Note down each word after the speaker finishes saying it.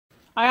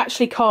I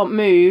actually can't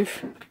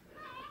move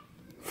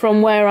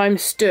from where I'm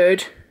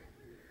stood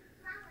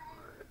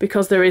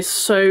because there is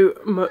so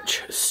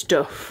much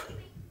stuff.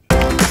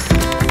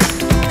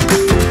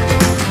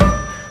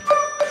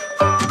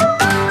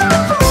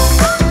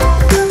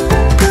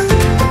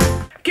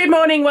 Good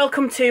morning,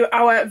 welcome to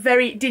our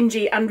very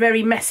dingy and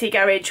very messy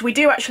garage. We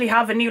do actually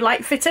have a new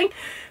light fitting,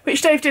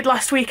 which Dave did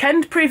last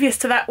weekend. Previous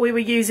to that, we were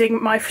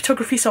using my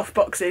photography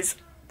softboxes.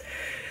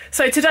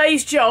 So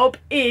today's job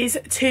is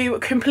to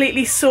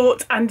completely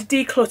sort and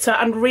declutter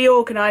and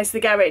reorganise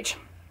the garage.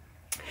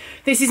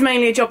 This is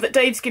mainly a job that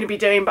Dave's going to be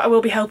doing, but I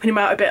will be helping him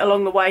out a bit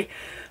along the way.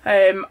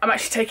 I'm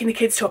actually taking the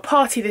kids to a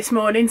party this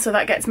morning, so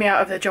that gets me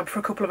out of the job for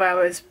a couple of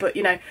hours. But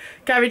you know,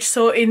 garage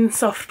sorting,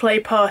 soft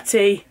play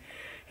party,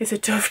 it's a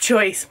tough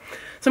choice.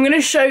 So I'm going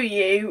to show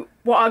you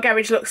what our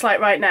garage looks like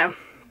right now.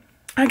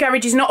 Our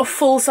garage is not a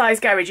full-size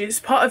garage,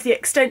 it's part of the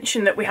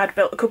extension that we had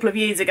built a couple of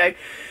years ago,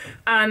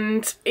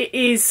 and it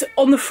is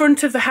on the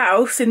front of the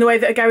house in the way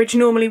that a garage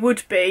normally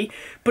would be,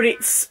 but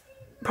it's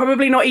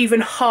probably not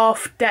even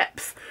half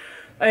depth.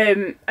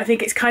 I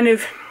think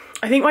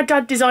my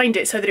dad designed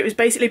it so that it was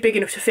basically big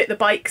enough to fit the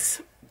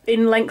bikes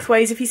in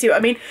lengthways, if you see what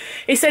I mean.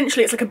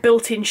 Essentially it's like a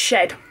built-in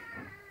shed.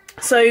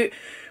 So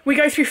we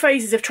go through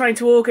phases of trying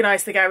to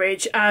organise the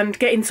garage and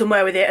getting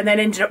somewhere with it, and then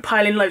ending up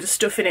piling loads of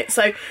stuff in it.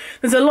 So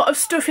there's a lot of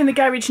stuff in the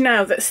garage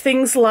now that's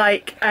things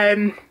like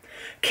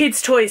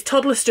kids' toys,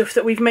 toddler stuff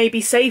that we've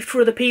maybe saved for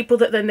other people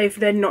that then they've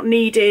not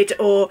needed,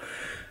 or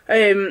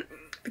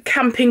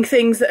camping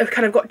things that have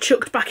kind of got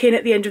chucked back in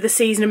at the end of the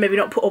season and maybe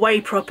not put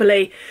away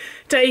properly.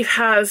 Dave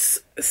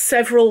has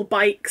several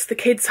bikes, the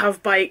kids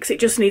have bikes, it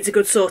just needs a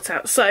good sort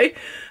out. So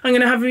I'm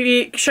going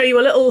to show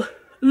you a little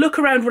look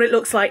around what it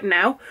looks like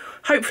now.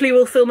 Hopefully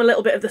we'll film a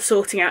little bit of the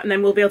sorting out and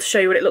then we'll be able to show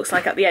you what it looks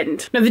like at the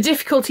end. Now the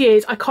difficulty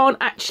is I can't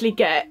actually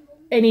get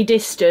any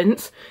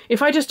distance.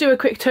 If I just do a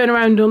quick turn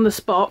around on the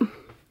spot,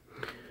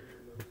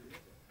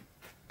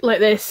 like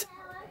this,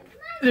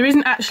 there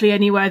isn't actually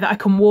anywhere that I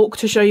can walk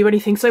to show you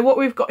anything. So what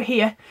we've got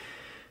here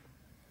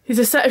is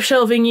a set of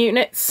shelving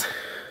units,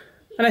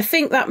 and I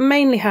think that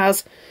mainly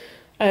has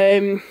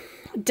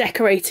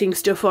decorating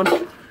stuff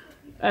on.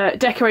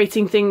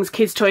 Decorating things,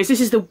 kids' toys. This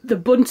is the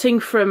bunting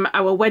from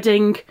our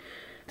wedding.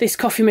 This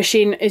coffee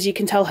machine, as you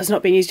can tell, has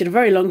not been used in a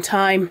very long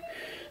time.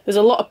 There's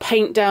a lot of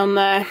paint down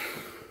there.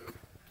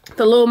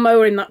 The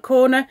lawnmower in that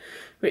corner,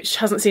 which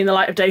hasn't seen the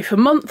light of day for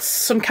months.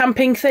 Some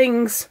camping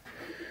things.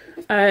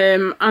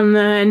 And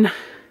then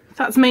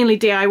that's mainly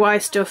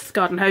DIY stuff,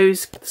 garden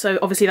hose. So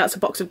obviously that's a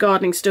box of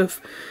gardening stuff.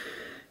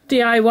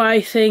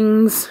 DIY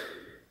things.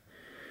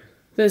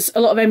 There's a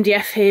lot of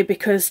MDF here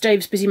because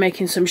Dave's busy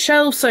making some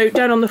shelves. So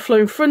down on the floor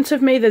in front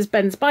of me, there's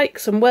Ben's bike,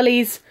 some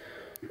wellies,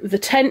 the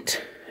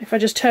tent. If I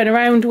just turn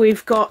around,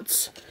 we've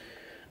got,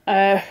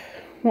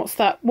 what's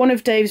that? One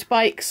of Dave's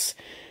bikes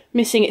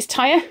missing its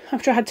tyre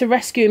after I had to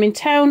rescue him in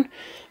town.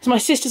 It's my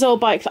sister's old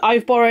bike that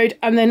I've borrowed.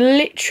 And then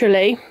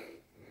literally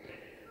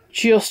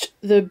just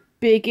the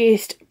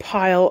biggest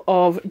pile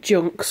of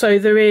junk. So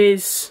there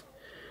is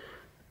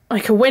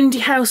like a Wendy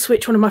house,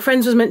 which one of my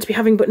friends was meant to be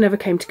having but never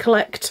came to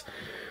collect.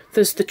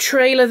 There's the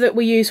trailer that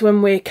we use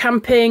when we're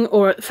camping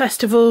or at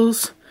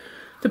festivals.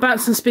 The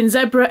Bounce and Spin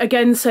Zebra,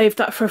 again, saved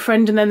that for a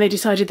friend and then they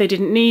decided they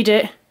didn't need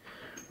it.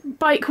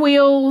 Bike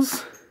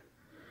wheels.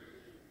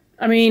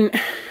 I mean,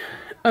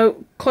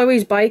 oh,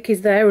 Chloe's bike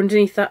is there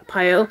underneath that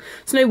pile.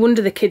 It's no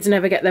wonder the kids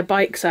never get their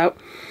bikes out.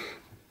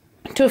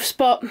 Tough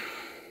spot.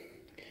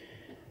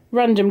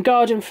 Random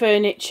garden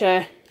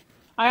furniture.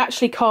 I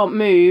actually can't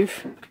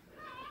move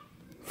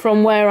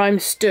from where I'm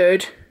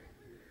stood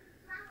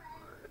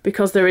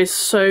because there is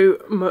so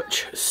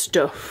much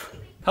stuff.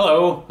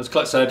 Hello, as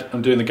Colette said,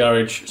 I'm doing the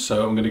garage,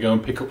 so I'm going to go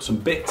and pick up some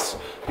bits,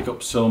 pick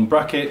up some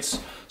brackets,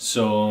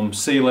 some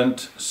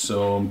sealant,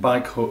 some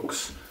bike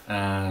hooks,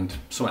 and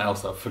something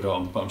else that I've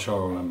forgotten, but I'm sure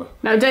I'll remember.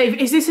 Now Dave,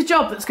 is this a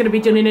job that's going to be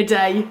done in a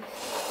day?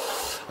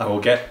 I will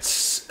get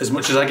as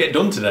much as I get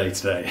done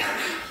today.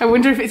 I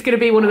wonder if it's going to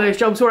be one of those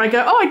jobs where I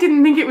go, oh, I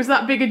didn't think it was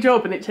that big a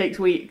job, and it takes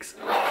weeks.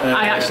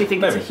 I actually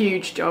think maybe. It's a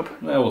huge job.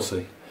 Yeah, we'll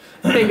see.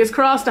 Fingers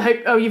crossed. I hope.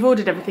 Oh, you've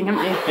ordered everything,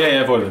 haven't you? Yeah,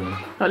 I've ordered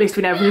everything. At least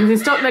we know everything's in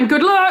stock then.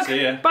 Good luck!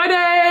 See ya. Bye,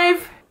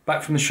 Dave!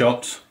 Back from the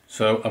shops,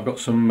 so I've got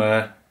some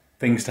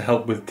things to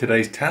help with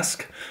today's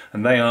task,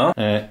 and they are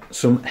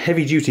some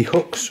heavy duty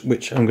hooks,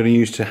 which I'm going to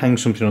use to hang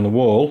something on the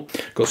wall.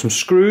 Got some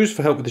screws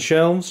for help with the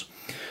shelves.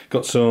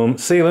 Got some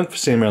sealant for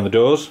sealing around the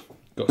doors.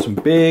 Got some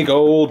big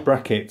old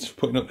brackets for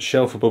putting up the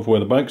shelf above where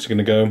the bikes are going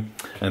to go.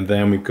 And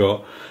then we've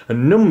got a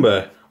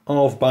number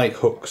of bike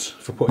hooks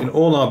for putting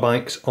all our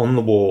bikes on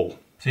the wall.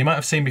 So you might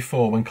have seen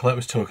before when Colette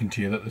was talking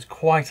to you that there's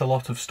quite a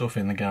lot of stuff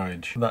in the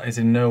garage. That is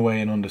in no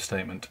way an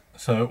understatement.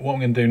 So what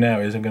I'm going to do now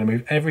is I'm going to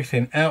move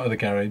everything out of the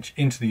garage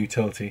into the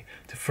utility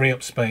to free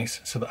up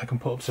space so that I can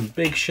put up some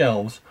big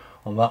shelves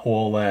on that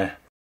wall there.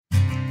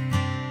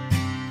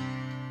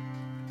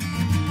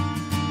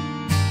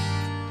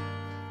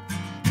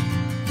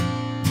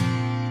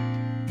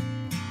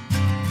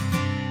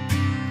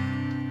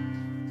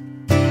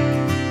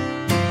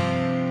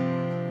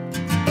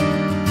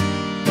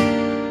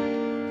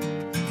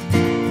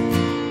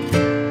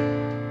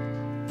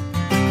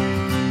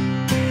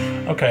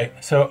 Okay,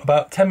 so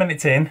about 10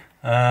 minutes in,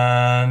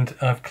 and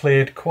I've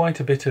cleared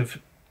quite a bit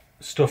of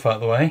stuff out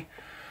of the way.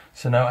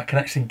 So now I can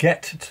actually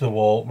get to the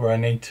wall where I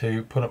need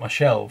to put up my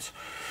shelves.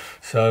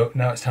 So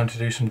now it's time to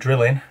do some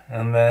drilling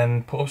and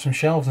then put up some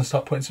shelves and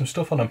start putting some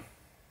stuff on them.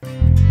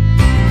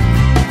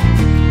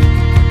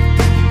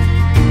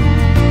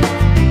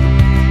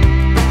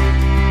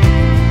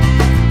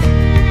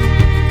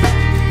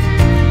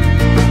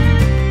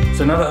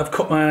 So now that I've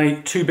cut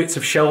my 2 bits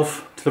of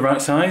shelf to the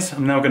right size,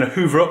 I'm now going to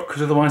hoover up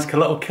because otherwise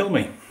Colette will kill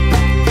me.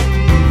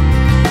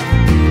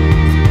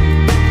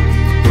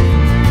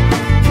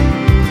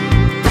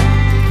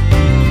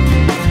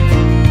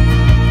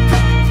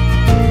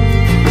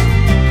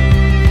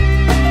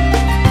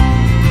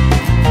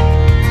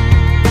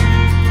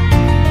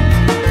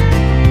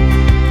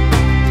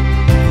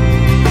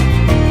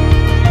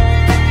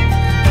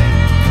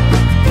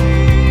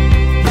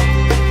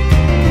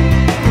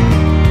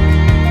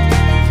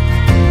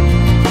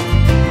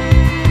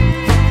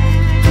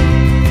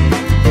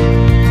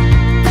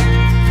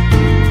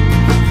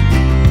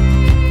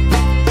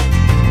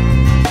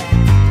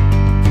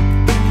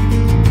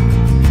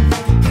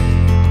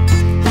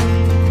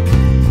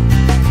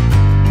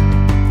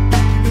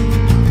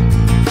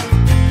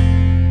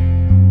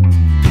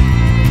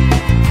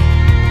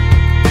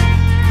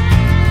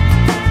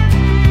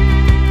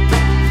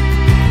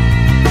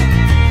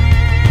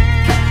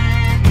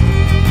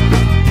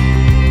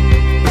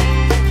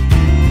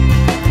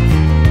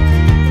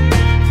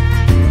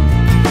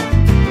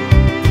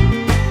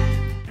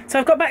 So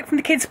I've got back from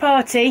the kids'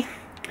 party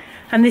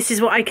and this is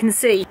what I can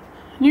see.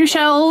 New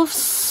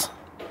shelves,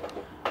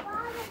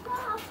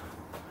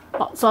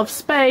 lots of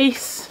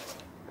space.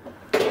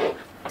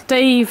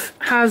 Dave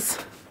has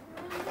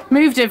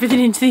moved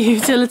everything into the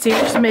utility,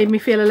 which made me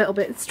feel a little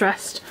bit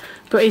stressed,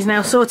 but he's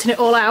now sorting it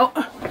all out.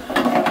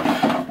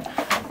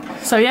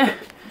 So yeah,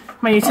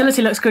 my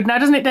utility looks good now,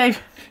 doesn't it,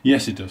 Dave?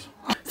 Yes, it does.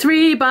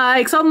 3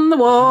 bikes on the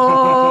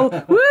wall.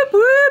 Whoop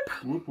whoop.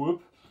 Whoop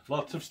whoop.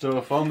 Lots of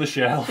stuff on the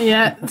shelf.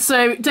 Yeah,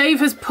 so Dave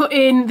has put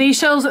in these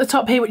shelves at the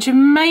top here, which have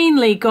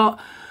mainly got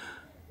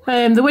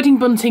the wedding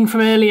bunting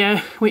from earlier,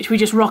 which we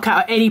just rock out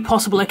at any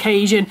possible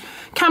occasion.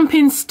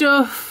 Camping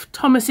stuff,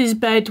 Thomas's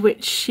bed,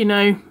 which, you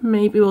know,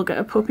 maybe we'll get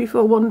a puppy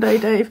for one day,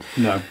 Dave.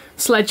 No.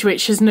 Sledge,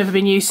 which has never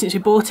been used since we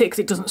bought it because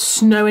it doesn't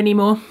snow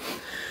anymore.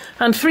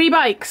 And 3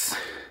 bikes.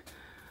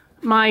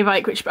 My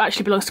bike, which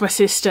actually belongs to my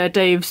sister,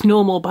 Dave's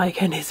normal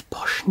bike, and his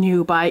posh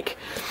new bike.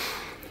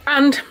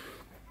 And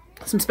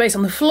some space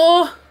on the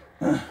floor.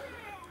 How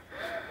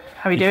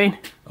are you doing?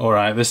 All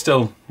right, there's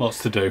still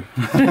lots to do.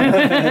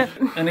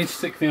 I need to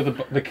stick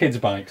the kids'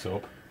 bikes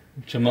up,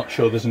 which I'm not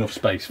sure there's enough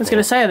space for. I was going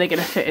to say, are they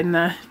going to fit in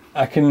there?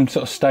 I can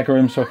sort of stagger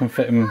them so I can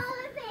fit them.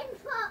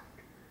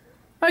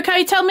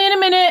 Okay, tell me in a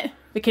minute.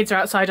 The kids are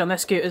outside on their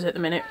scooters at the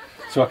minute.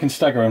 So I can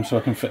stagger them so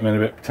I can fit them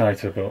in a bit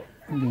tighter, but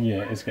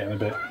yeah, it's getting a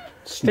bit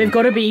snug. They've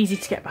got to be easy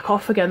to get back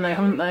off again though,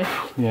 haven't they?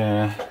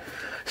 Yeah.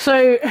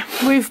 So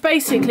we've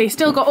basically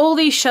still got all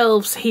these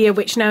shelves here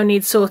which now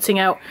need sorting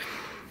out,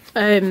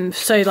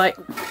 so like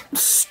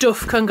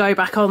stuff can go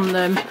back on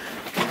them.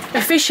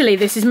 Officially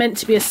this is meant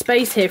to be a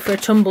space here for a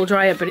tumble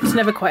dryer, but it's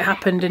never quite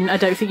happened, and I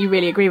don't think you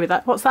really agree with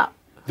that. What's that?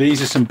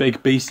 These are some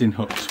big bee sting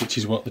hooks, which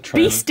is what the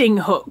trailer... Bee sting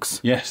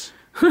hooks? Yes.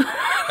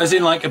 As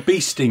in like a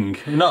bee sting,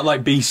 not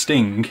like bee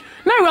sting.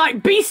 No,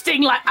 like bee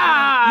sting, like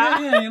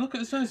Yeah, look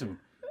at the size of them.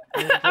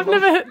 I've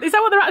never heard... Is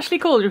that what they're actually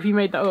called, or have you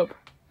made that up?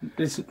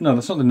 No,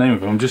 that's not the name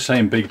of it. I'm just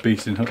saying big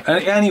beast in hook.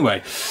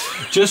 Anyway,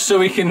 just so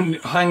we can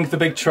hang the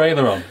big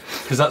trailer on,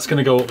 because that's going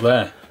to go up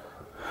there.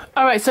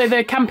 All right, so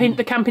the camping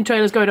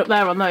trailer's going up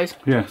there on those.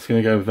 Yeah, it's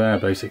going to go there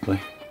basically.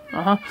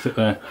 Sit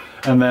there,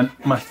 and then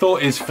my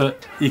thought is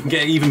you can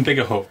get even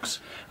bigger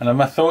hooks, and then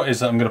my thought is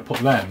that I'm going to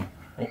put them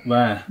up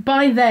there.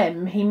 By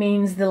them, he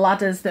means the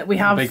ladders that we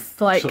have, big,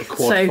 like sort of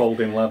quad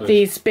folding ladders.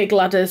 These big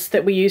ladders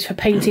that we use for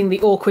painting the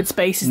awkward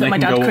spaces that my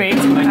dad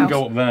created in the They can house.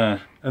 go up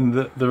there. And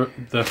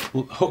the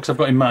hooks I've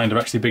got in mind are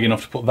actually big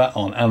enough to put that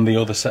on and the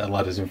other set of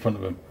ladders in front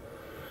of them.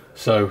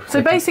 So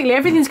basically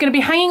everything's going to be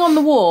hanging on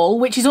the wall,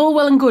 which is all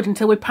well and good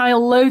until we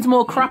pile loads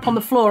more crap on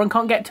the floor and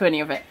can't get to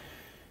any of it.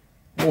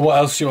 Well, what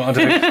else do you want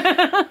to do?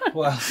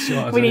 What else do you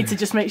want to do? We need to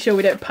just make sure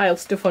we don't pile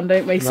stuff on,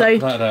 don't we?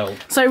 That'd help.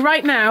 So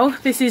right now,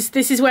 this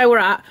is where we're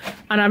at,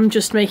 and I'm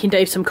just making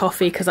Dave some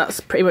coffee because that's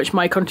pretty much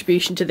my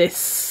contribution to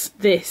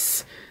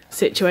this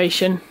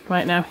situation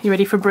right now. You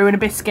ready for brewing a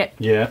biscuit?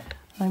 Yeah.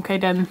 Okay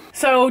then.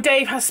 So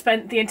Dave has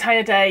spent the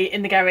entire day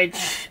in the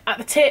garage, at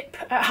the tip,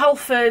 at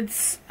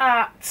Halfords,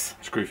 at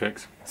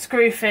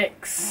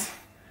Screwfix,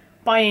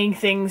 buying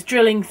things,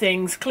 drilling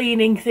things,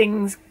 cleaning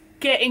things,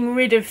 getting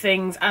rid of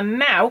things, and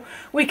now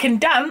we can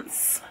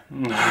dance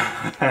in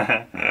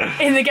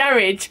the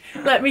garage.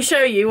 Let me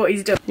show you what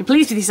he's done. You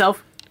pleased with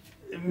yourself?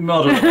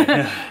 Moderately,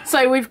 yeah.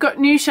 So we've got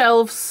new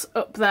shelves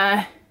up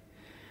there.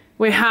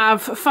 We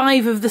have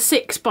 5 of the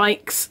 6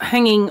 bikes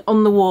hanging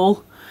on the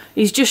wall.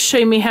 He's just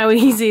shown me how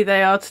easy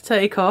they are to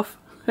take off,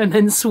 and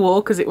then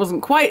swore because it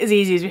wasn't quite as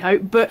easy as we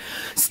hoped, but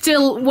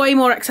still way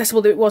more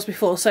accessible than it was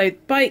before. So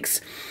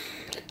bikes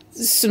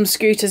some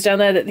scooters down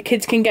there that the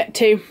kids can get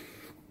to.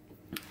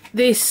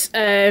 This,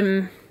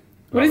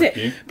 what is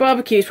it?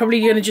 Barbecue is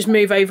probably going to just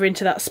move over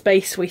into that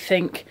space, we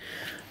think.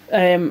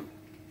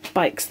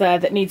 Bikes there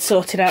that need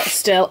sorting out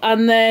still.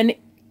 And then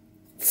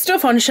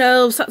stuff on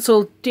shelves, that's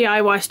all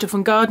DIY stuff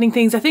and gardening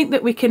things. I think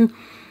that we can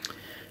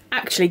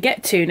actually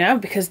get to now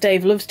because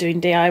Dave loves doing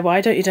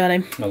DIY, don't you,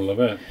 darling? I love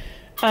it.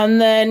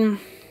 And then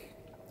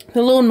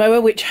the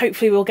lawnmower, which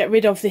hopefully we'll get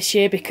rid of this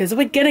year because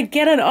we're going to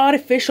get an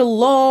artificial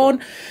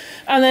lawn.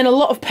 And then a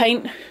lot of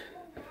paint,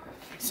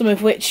 some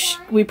of which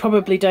we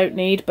probably don't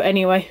need, but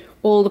anyway,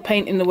 all the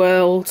paint in the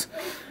world.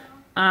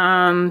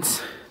 And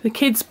the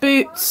kids'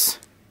 boots,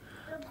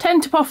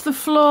 tent up off the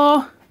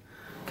floor,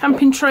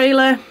 camping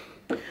trailer.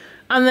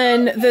 And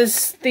then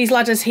there's these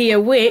ladders here,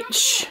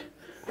 which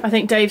I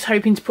think Dave's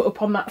hoping to put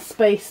up on that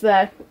space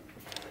there.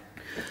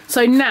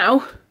 So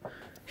now,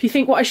 if you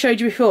think what I showed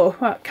you before,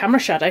 well, camera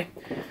shadow,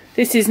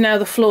 this is now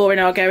the floor in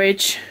our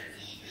garage.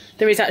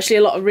 There is actually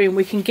a lot of room.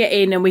 We can get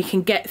in and we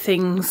can get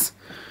things.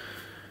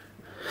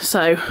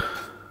 So,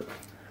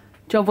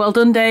 job well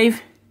done,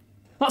 Dave.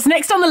 What's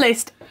next on the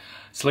list?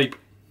 Sleep.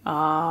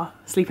 Ah,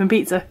 sleep and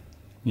pizza.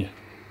 Yeah.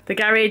 The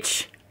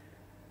garage,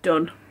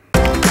 done.